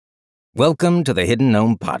Welcome to the Hidden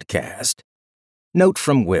Gnome Podcast. Note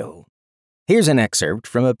from Will. Here's an excerpt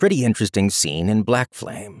from a pretty interesting scene in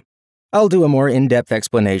Blackflame. I'll do a more in-depth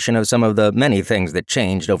explanation of some of the many things that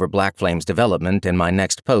changed over Blackflame's development in my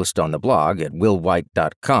next post on the blog at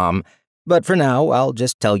willwhite.com, but for now, I'll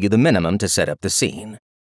just tell you the minimum to set up the scene.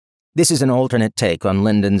 This is an alternate take on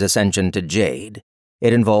Lindon's ascension to Jade.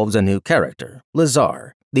 It involves a new character,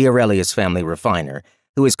 Lazar, the Aurelius family refiner,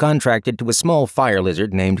 who is contracted to a small fire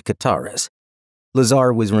lizard named Kataris.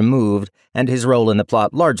 Lazar was removed, and his role in the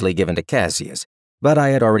plot largely given to Cassius, but I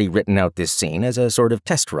had already written out this scene as a sort of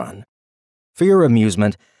test run. For your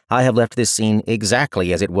amusement, I have left this scene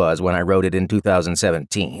exactly as it was when I wrote it in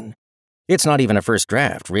 2017. It's not even a first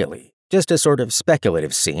draft, really, just a sort of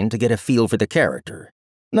speculative scene to get a feel for the character.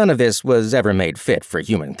 None of this was ever made fit for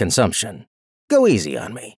human consumption. Go easy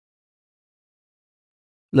on me.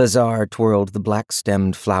 Lazar twirled the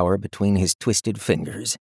black-stemmed flower between his twisted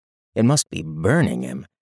fingers. It must be burning him,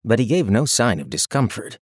 but he gave no sign of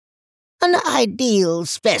discomfort. "An ideal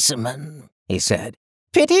specimen," he said.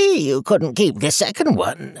 "Pity you couldn't keep the second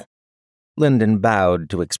one." Lindon bowed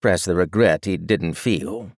to express the regret he didn't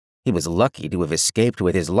feel. He was lucky to have escaped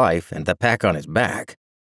with his life and the pack on his back.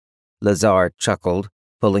 Lazar chuckled,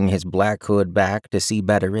 pulling his black hood back to see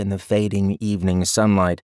better in the fading evening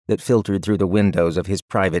sunlight that filtered through the windows of his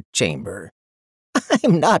private chamber.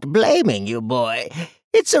 "I'm not blaming you, boy.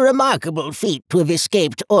 It's a remarkable feat to have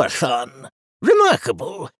escaped Orthon.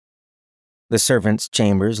 Remarkable." The servants'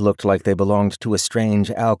 chambers looked like they belonged to a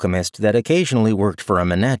strange alchemist that occasionally worked for a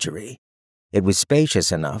menagerie. It was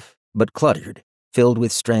spacious enough, but cluttered, filled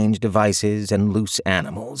with strange devices and loose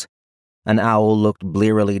animals. An owl looked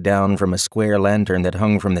blearily down from a square lantern that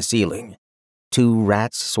hung from the ceiling. 2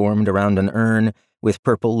 rats swarmed around an urn, with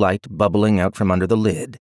purple light bubbling out from under the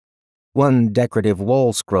lid. One decorative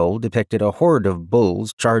wall scroll depicted a horde of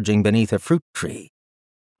bulls charging beneath a fruit tree.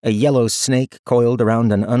 A yellow snake coiled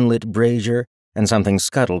around an unlit brazier, and something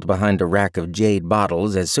scuttled behind a rack of Jade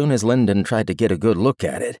bottles as soon as Lindon tried to get a good look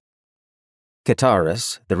at it.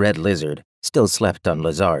 Kataris, the red lizard, still slept on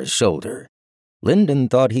Lazar's shoulder. Lindon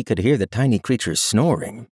thought he could hear the tiny creature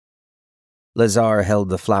snoring. Lazar held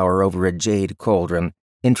the flower over a jade cauldron,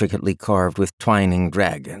 intricately carved with twining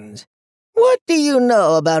dragons. "What do you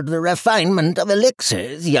know about the refinement of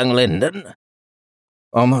elixirs, young Lindon?"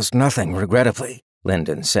 "Almost nothing, regrettably,"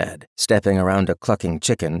 Lindon said, stepping around a clucking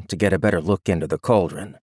chicken to get a better look into the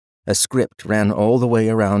cauldron. A script ran all the way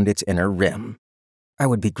around its inner rim. "I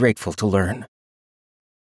would be grateful to learn."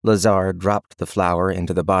 Lazar dropped the flower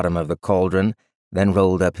into the bottom of the cauldron, then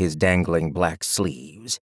rolled up his dangling black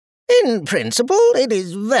sleeves. "In principle, it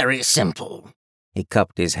is very simple." He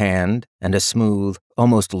cupped his hand, and a smooth,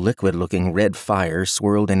 almost liquid-looking red fire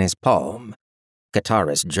swirled in his palm.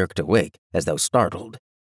 Kataris jerked awake, as though startled.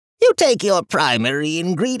 "You take your primary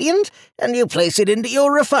ingredient, and you place it into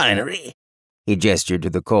your refinery." He gestured to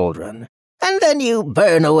the cauldron. "And then you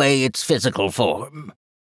burn away its physical form."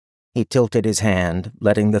 He tilted his hand,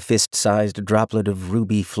 letting the fist-sized droplet of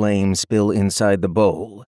ruby flame spill inside the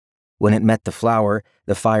bowl. When it met the flower,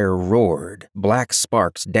 the fire roared, black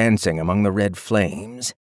sparks dancing among the red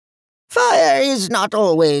flames. "Fire is not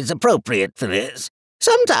always appropriate for this.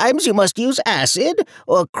 Sometimes you must use acid,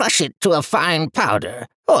 or crush it to a fine powder,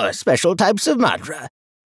 or special types of madra."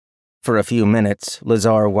 For a few minutes,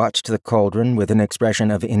 Lazar watched the cauldron with an expression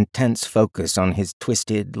of intense focus on his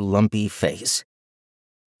twisted, lumpy face.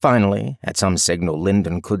 Finally, at some signal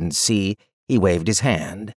Lindon couldn't see, he waved his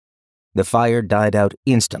hand. The fire died out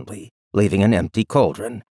instantly, leaving an empty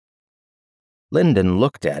cauldron. Lindon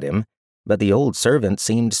looked at him, but the old servant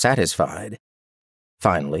seemed satisfied.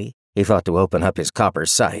 Finally, he thought to open up his copper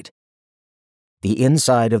sight. The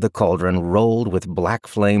inside of the cauldron rolled with black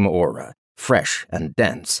flame aura, fresh and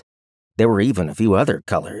dense. There were even a few other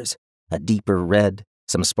colors, a deeper red,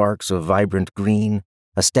 some sparks of vibrant green,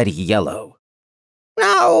 a steady yellow.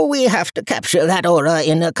 "Now we have to capture that aura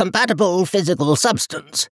in a compatible physical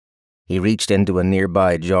substance." He reached into a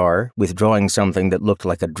nearby jar, withdrawing something that looked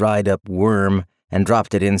like a dried-up worm, and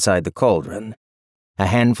dropped it inside the cauldron. A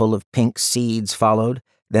handful of pink seeds followed,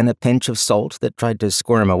 then a pinch of salt that tried to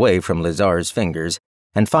squirm away from Lazar's fingers,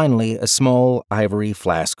 and finally a small ivory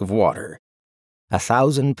flask of water.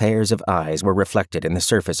 1,000 pairs of eyes were reflected in the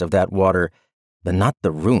surface of that water, but not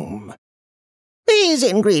the room. "These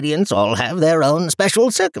ingredients all have their own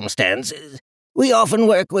special circumstances. We often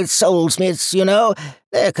work with soulsmiths, you know.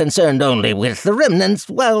 They're concerned only with the remnants,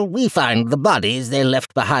 while we find the bodies they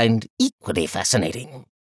left behind equally fascinating."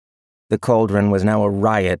 The cauldron was now a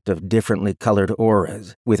riot of differently colored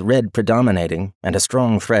auras, with red predominating and a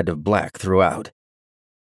strong thread of black throughout.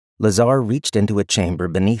 Lazar reached into a chamber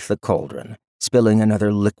beneath the cauldron, spilling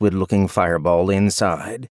another liquid-looking fireball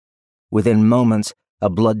inside. Within moments,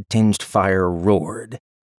 a blood-tinged fire roared.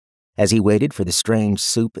 As he waited for the strange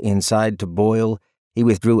soup inside to boil, he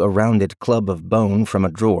withdrew a rounded club of bone from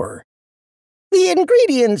a drawer. The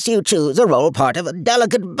ingredients you choose are all part of a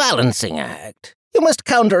delicate balancing act. You must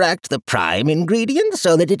counteract the prime ingredient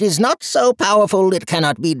so that it is not so powerful it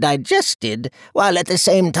cannot be digested, while at the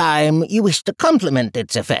same time you wish to complement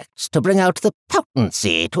its effects to bring out the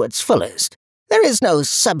potency to its fullest. There is no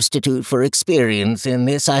substitute for experience in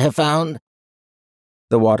this, I have found.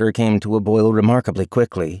 The water came to a boil remarkably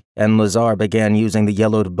quickly, and Lazar began using the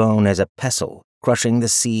yellowed bone as a pestle, crushing the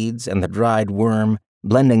seeds and the dried worm,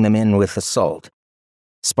 blending them in with the salt.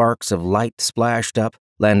 Sparks of light splashed up,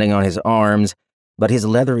 landing on his arms, but his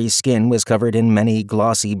leathery skin was covered in many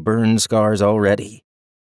glossy burn scars already.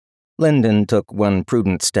 Lindon took one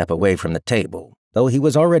prudent step away from the table, though he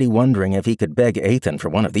was already wondering if he could beg Ethan for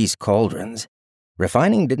one of these cauldrons.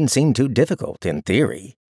 Refining didn't seem too difficult in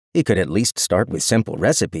theory. He could at least start with simple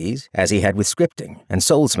recipes, as he had with scripting and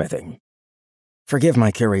soulsmithing. "Forgive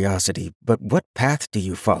my curiosity, but what path do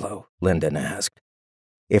you follow?" Lindon asked.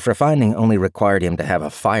 If refining only required him to have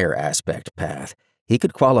a fire aspect path, he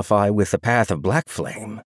could qualify with the path of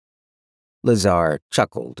Blackflame. Lazar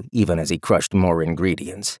chuckled even as he crushed more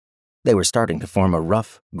ingredients. They were starting to form a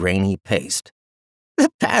rough, grainy paste. The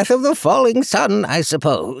path of the falling sun, I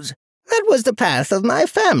suppose. That was the path of my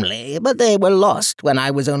family, but they were lost when I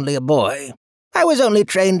was only a boy. I was only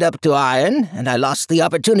trained up to iron, and I lost the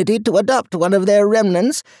opportunity to adopt one of their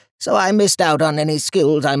remnants, so I missed out on any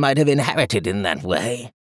skills I might have inherited in that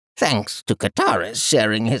way. Thanks to Kataris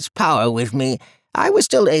sharing his power with me, I was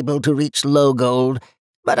still able to reach low gold,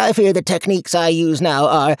 but I fear the techniques I use now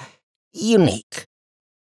are unique.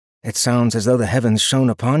 It sounds as though the heavens shone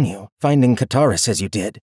upon you, finding Kataris as you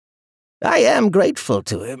did. I am grateful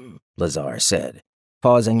to him, Lazar said,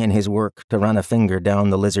 pausing in his work to run a finger down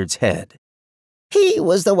the lizard's head. He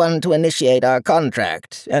was the one to initiate our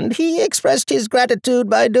contract, and he expressed his gratitude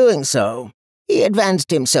by doing so. He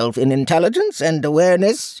advanced himself in intelligence and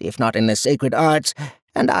awareness, if not in the sacred arts,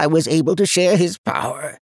 and I was able to share his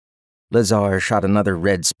power. Lazar shot another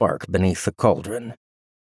red spark beneath the cauldron.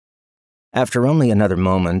 After only another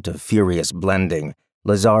moment of furious blending,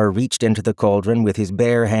 Lazar reached into the cauldron with his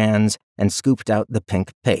bare hands and scooped out the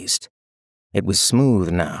pink paste. It was smooth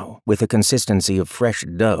now, with the consistency of fresh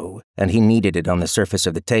dough, and he kneaded it on the surface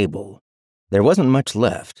of the table. There wasn't much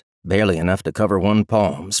left, barely enough to cover one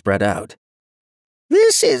palm spread out.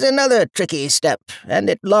 This is another tricky step, and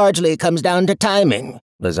it largely comes down to timing,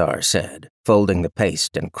 Lazar said, folding the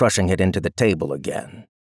paste and crushing it into the table again.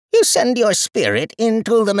 You send your spirit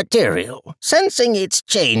into the material, sensing its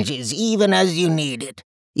changes even as you need it.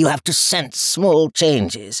 You have to sense small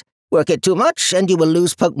changes. Work it too much, and you will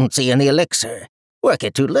lose potency in the elixir. Work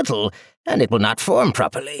it too little, and it will not form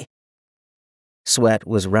properly. Sweat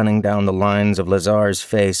was running down the lines of Lazar's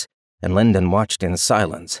face, and Lindon watched in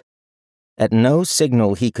silence. At no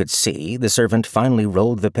signal he could see, the servant finally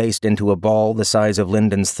rolled the paste into a ball the size of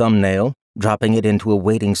Lindon's thumbnail, dropping it into a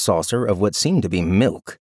waiting saucer of what seemed to be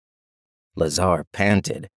milk. Lazar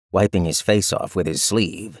panted, wiping his face off with his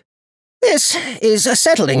sleeve. This is a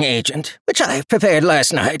settling agent, which I prepared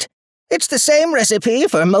last night. It's the same recipe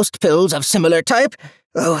for most pills of similar type,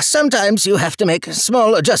 though sometimes you have to make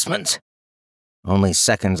small adjustments. Only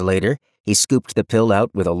seconds later, he scooped the pill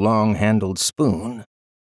out with a long-handled spoon.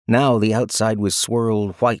 Now the outside was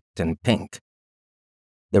swirled white and pink.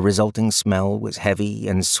 The resulting smell was heavy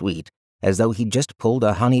and sweet, as though he'd just pulled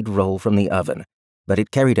a honeyed roll from the oven, but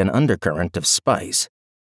it carried an undercurrent of spice.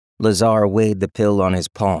 Lazar weighed the pill on his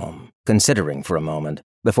palm, considering for a moment,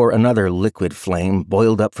 before another liquid flame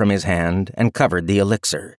boiled up from his hand and covered the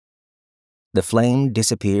elixir. The flame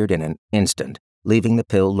disappeared in an instant, leaving the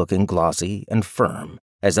pill looking glossy and firm,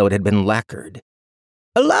 as though it had been lacquered.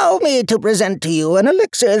 Allow me to present to you an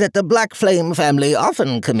elixir that the Blackflame family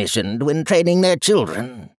often commissioned when training their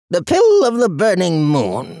children. The Pill of the Burning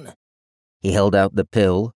Moon. He held out the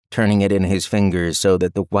pill, turning it in his fingers so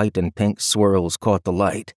that the white and pink swirls caught the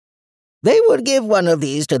light. They would give one of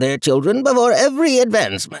these to their children before every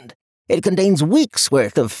advancement. It contains weeks'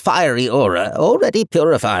 worth of fiery aura, already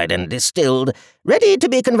purified and distilled, ready to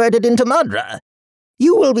be converted into Madra.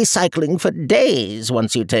 You will be cycling for days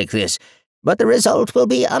once you take this, but the result will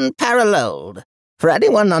be unparalleled. For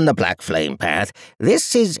anyone on the Blackflame path,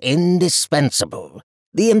 this is indispensable.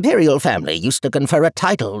 The Imperial family used to confer a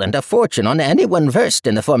title and a fortune on anyone versed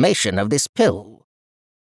in the formation of this pill.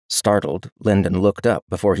 Startled, Lindon looked up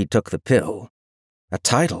before he took the pill. A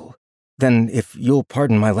title? Then, if you'll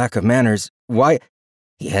pardon my lack of manners, why—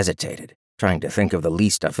 He hesitated, trying to think of the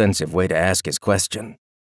least offensive way to ask his question.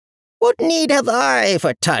 "What need have I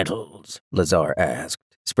for titles?" Lazar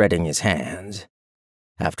asked, spreading his hands.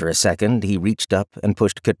 After a second, he reached up and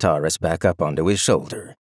pushed Kataris back up onto his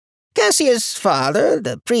shoulder. "Cassius' father,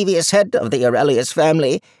 the previous head of the Aurelius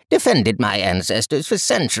family, defended my ancestors for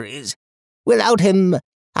centuries. Without him,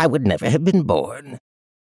 I would never have been born."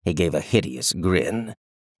 He gave a hideous grin.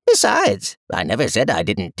 "Besides, I never said I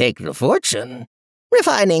didn't take the fortune.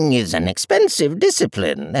 Refining is an expensive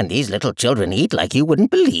discipline, and these little children eat like you wouldn't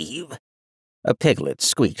believe." A piglet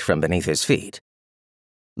squeaked from beneath his feet.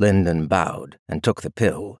 Lindon bowed and took the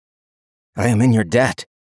pill. "I am in your debt."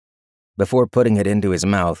 Before putting it into his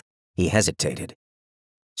mouth, he hesitated.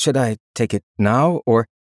 "Should I take it now, or—"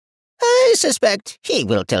 "I suspect he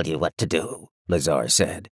will tell you what to do," Lazar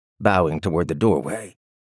said, bowing toward the doorway.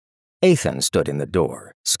 Ethan stood in the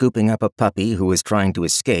door, scooping up a puppy who was trying to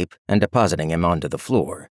escape and depositing him onto the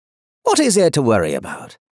floor. "What is there to worry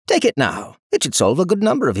about? Take it now. It should solve a good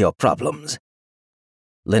number of your problems."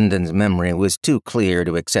 Lindon's memory was too clear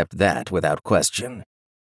to accept that without question.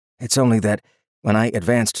 "It's only that when I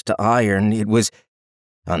advanced to iron, it was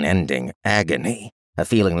unending agony, a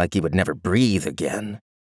feeling like he would never breathe again.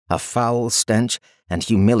 A foul stench and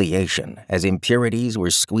humiliation as impurities were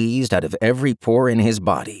squeezed out of every pore in his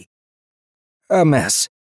body. A mess."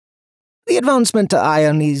 "The advancement to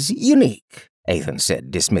iron is unique," Ethan said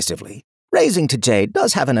dismissively. "Raising to Jade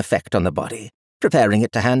does have an effect on the body, preparing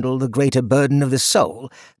it to handle the greater burden of the soul,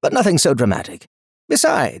 but nothing so dramatic.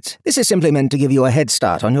 Besides, this is simply meant to give you a head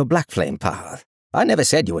start on your Blackflame path. I never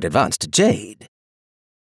said you would advance to Jade."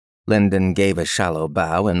 Lindon gave a shallow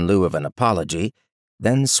bow in lieu of an apology,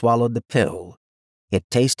 then swallowed the pill. It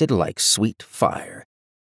tasted like sweet fire.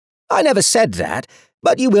 "I never said that,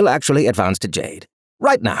 but you will actually advance to Jade.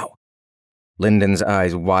 Right now." Lindon's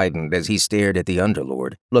eyes widened as he stared at the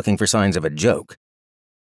Underlord, looking for signs of a joke.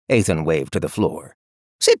 Ethan waved to the floor.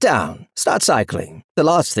 "Sit down. Start cycling. The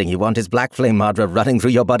last thing you want is Blackflame Madra running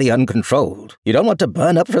through your body uncontrolled. You don't want to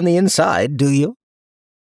burn up from the inside, do you?"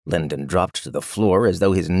 Lindon dropped to the floor as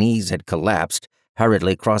though his knees had collapsed,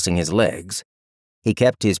 hurriedly crossing his legs. He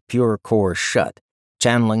kept his pure core shut,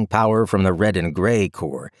 channeling power from the red and gray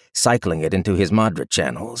core, cycling it into his Madra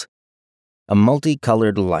channels. A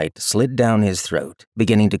multicolored light slid down his throat,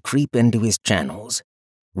 beginning to creep into his channels.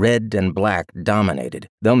 Red and black dominated,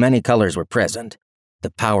 though many colors were present. The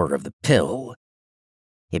power of the pill.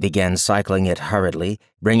 He began cycling it hurriedly,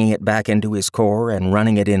 bringing it back into his core and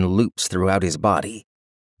running it in loops throughout his body.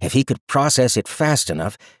 If he could process it fast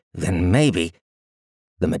enough, then maybe—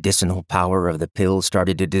 The medicinal power of the pill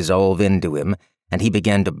started to dissolve into him, and he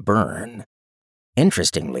began to burn.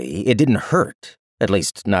 Interestingly, it didn't hurt, at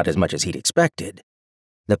least not as much as he'd expected.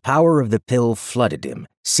 The power of the pill flooded him,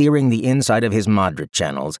 searing the inside of his Madra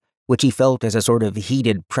channels, which he felt as a sort of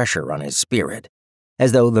heated pressure on his spirit,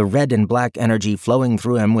 as though the red and black energy flowing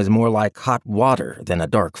through him was more like hot water than a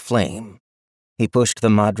dark flame. He pushed the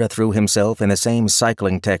Madra through himself in the same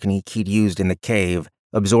cycling technique he'd used in the cave,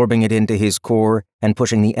 absorbing it into his core and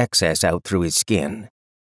pushing the excess out through his skin.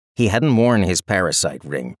 He hadn't worn his parasite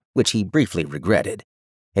ring, which he briefly regretted.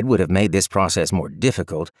 It would have made this process more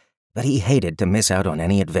difficult, but he hated to miss out on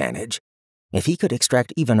any advantage. If he could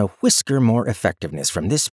extract even a whisker more effectiveness from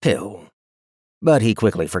this pill. But he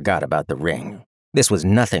quickly forgot about the ring. This was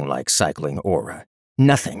nothing like cycling aura.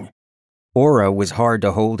 Nothing. Aura was hard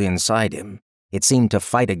to hold inside him. It seemed to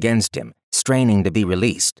fight against him, straining to be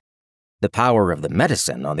released. The power of the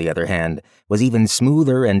medicine, on the other hand, was even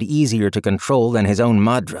smoother and easier to control than his own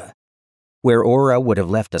Madra. Where aura would have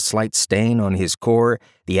left a slight stain on his core,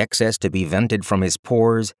 the excess to be vented from his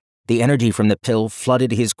pores, the energy from the pill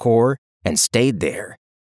flooded his core and stayed there.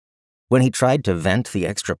 When he tried to vent the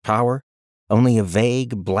extra power, only a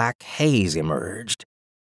vague black haze emerged.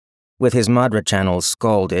 With his Madra channels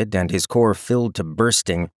scalded and his core filled to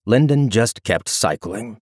bursting, Lindon just kept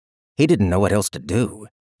cycling. He didn't know what else to do.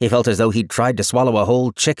 He felt as though he'd tried to swallow a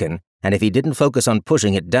whole chicken, and if he didn't focus on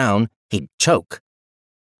pushing it down, he'd choke.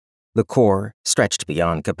 The core, stretched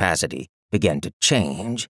beyond capacity, began to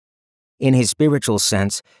change. In his spiritual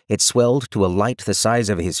sense, it swelled to a light the size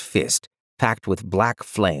of his fist, packed with black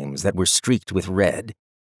flames that were streaked with red.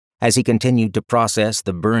 As he continued to process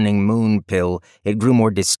the burning moon pill, it grew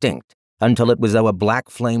more distinct, until it was though a black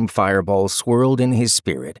flame fireball swirled in his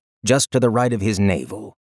spirit, just to the right of his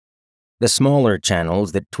navel. The smaller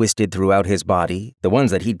channels that twisted throughout his body, the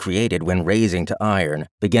ones that he'd created when raising to iron,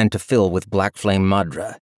 began to fill with black flame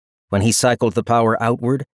Madra. When he cycled the power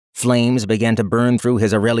outward, flames began to burn through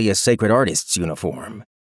his Aurelius Sacred Artist's uniform.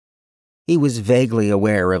 He was vaguely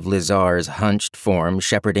aware of Lazar's hunched form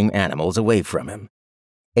shepherding animals away from him.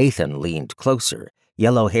 Ethan leaned closer,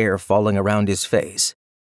 yellow hair falling around his face.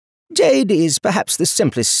 Jade is perhaps the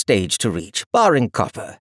simplest stage to reach, barring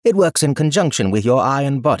copper. It works in conjunction with your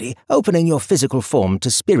iron body, opening your physical form to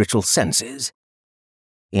spiritual senses.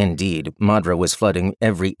 Indeed, Madra was flooding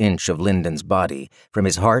every inch of Lindon's body, from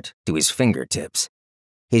his heart to his fingertips.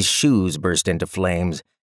 His shoes burst into flames,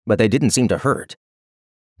 but they didn't seem to hurt.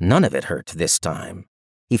 None of it hurt this time.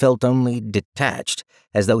 He felt only detached,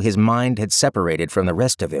 as though his mind had separated from the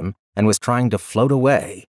rest of him and was trying to float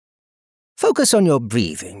away. Focus on your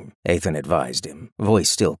breathing, Ethan advised him, voice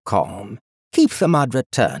still calm. Keep the Madra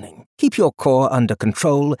turning. Keep your core under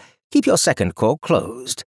control. Keep your second core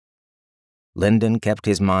closed. Lindon kept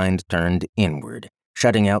his mind turned inward,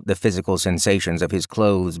 shutting out the physical sensations of his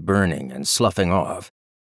clothes burning and sloughing off.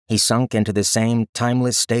 He sunk into the same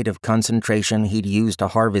timeless state of concentration he'd used to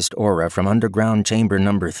harvest aura from underground chamber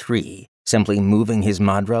number 3, simply moving his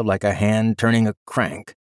Madra like a hand turning a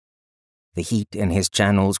crank. The heat in his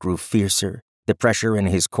channels grew fiercer, the pressure in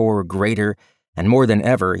his core greater, and more than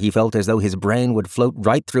ever he felt as though his brain would float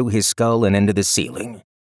right through his skull and into the ceiling.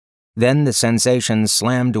 Then the sensation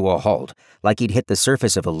slammed to a halt, like he'd hit the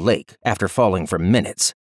surface of a lake after falling for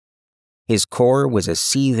minutes. His core was a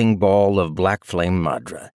seething ball of Blackflame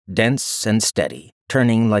Madra, dense and steady,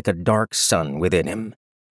 turning like a dark sun within him.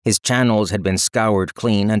 His channels had been scoured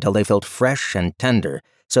clean until they felt fresh and tender,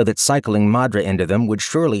 so that cycling Madra into them would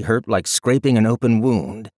surely hurt like scraping an open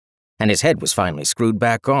wound. And his head was finally screwed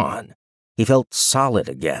back on. He felt solid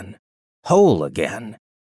again, whole again.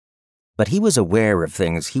 But he was aware of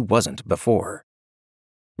things he wasn't before.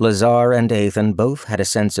 Lazar and Ethan both had a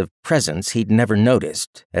sense of presence he'd never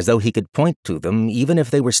noticed, as though he could point to them even if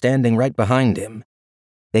they were standing right behind him.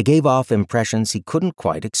 They gave off impressions he couldn't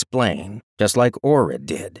quite explain, just like Aura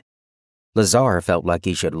did. Lazar felt like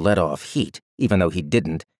he should let off heat, even though he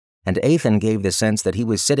didn't, and Ethan gave the sense that he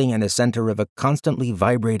was sitting in the center of a constantly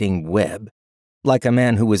vibrating web, like a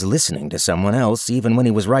man who was listening to someone else even when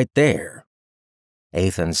he was right there.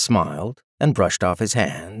 Ethan smiled and brushed off his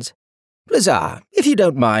hands. Lazar, if you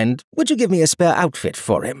don't mind, would you give me a spare outfit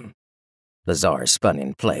for him? Lazar spun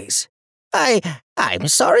in place. I'm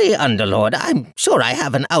sorry, Underlord. I'm sure I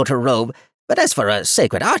have an outer robe, but as for a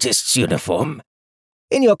sacred artist's uniform...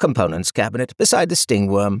 In your components cabinet, beside the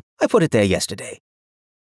stingworm. I put it there yesterday.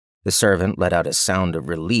 The servant let out a sound of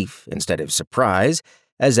relief instead of surprise,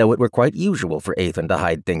 as though it were quite usual for Ethan to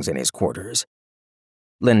hide things in his quarters.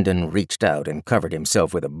 Lindon reached out and covered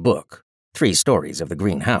himself with a book, 3 stories of the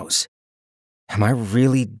green house. Am I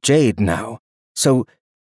really Jade now? So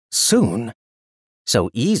soon? So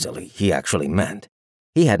easily, he actually meant.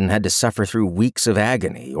 He hadn't had to suffer through weeks of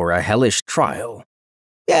agony or a hellish trial.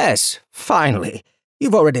 Yes, finally.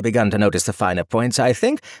 You've already begun to notice the finer points, I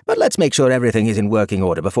think, but let's make sure everything is in working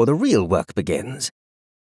order before the real work begins.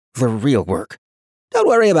 The real work? Don't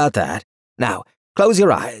worry about that. Now, close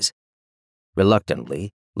your eyes.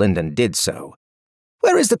 Reluctantly, Lindon did so.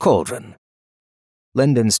 Where is the cauldron?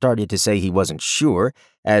 Lindon started to say he wasn't sure,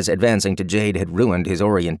 as advancing to Jade had ruined his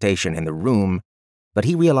orientation in the room, but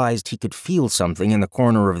he realized he could feel something in the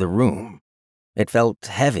corner of the room. It felt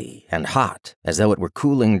heavy and hot, as though it were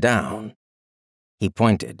cooling down. He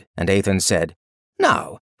pointed, and Ethan said,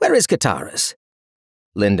 Now, where is Kataris?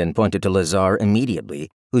 Lindon pointed to Lazar immediately,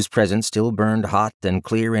 whose presence still burned hot and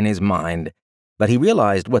clear in his mind, but he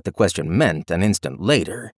realized what the question meant an instant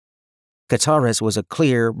later. Kataris was a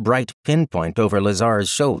clear, bright pinpoint over Lazar's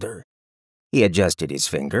shoulder. He adjusted his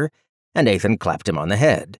finger, and Ethan clapped him on the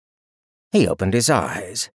head. He opened his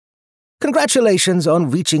eyes. Congratulations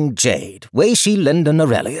on reaching Jade, Weishi Lindon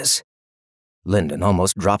Aurelius. Lindon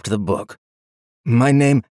almost dropped the book. My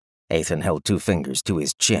name... Ethan held 2 fingers to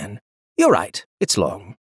his chin. You're right, it's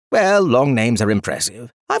long. Well, long names are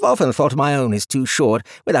impressive. I've often thought my own is too short,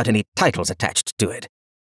 without any titles attached to it.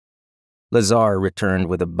 Lazar returned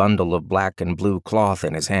with a bundle of black and blue cloth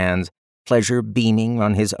in his hands, pleasure beaming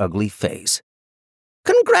on his ugly face.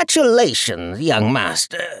 Congratulations, young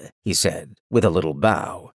master, he said, with a little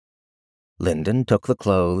bow. Lindon took the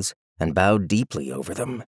clothes and bowed deeply over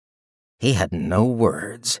them. He had no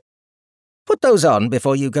words. Put those on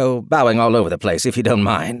before you go bowing all over the place, if you don't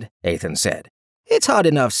mind, Ethan said. It's hard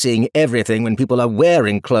enough seeing everything when people are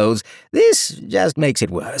wearing clothes. This just makes it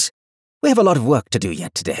worse. We have a lot of work to do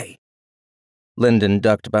yet today. Lindon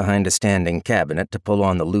ducked behind a standing cabinet to pull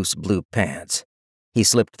on the loose blue pants. He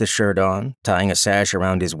slipped the shirt on, tying a sash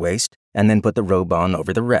around his waist, and then put the robe on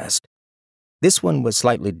over the rest. This one was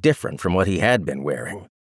slightly different from what he had been wearing.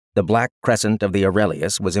 The black crescent of the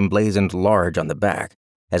Aurelius was emblazoned large on the back,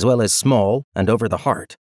 as well as small and over the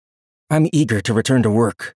heart. I'm eager to return to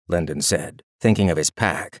work, Lindon said, thinking of his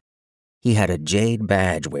pack. He had a Jade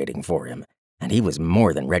badge waiting for him, and he was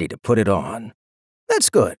more than ready to put it on.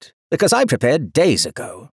 That's good, because I prepared days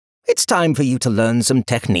ago. It's time for you to learn some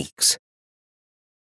techniques.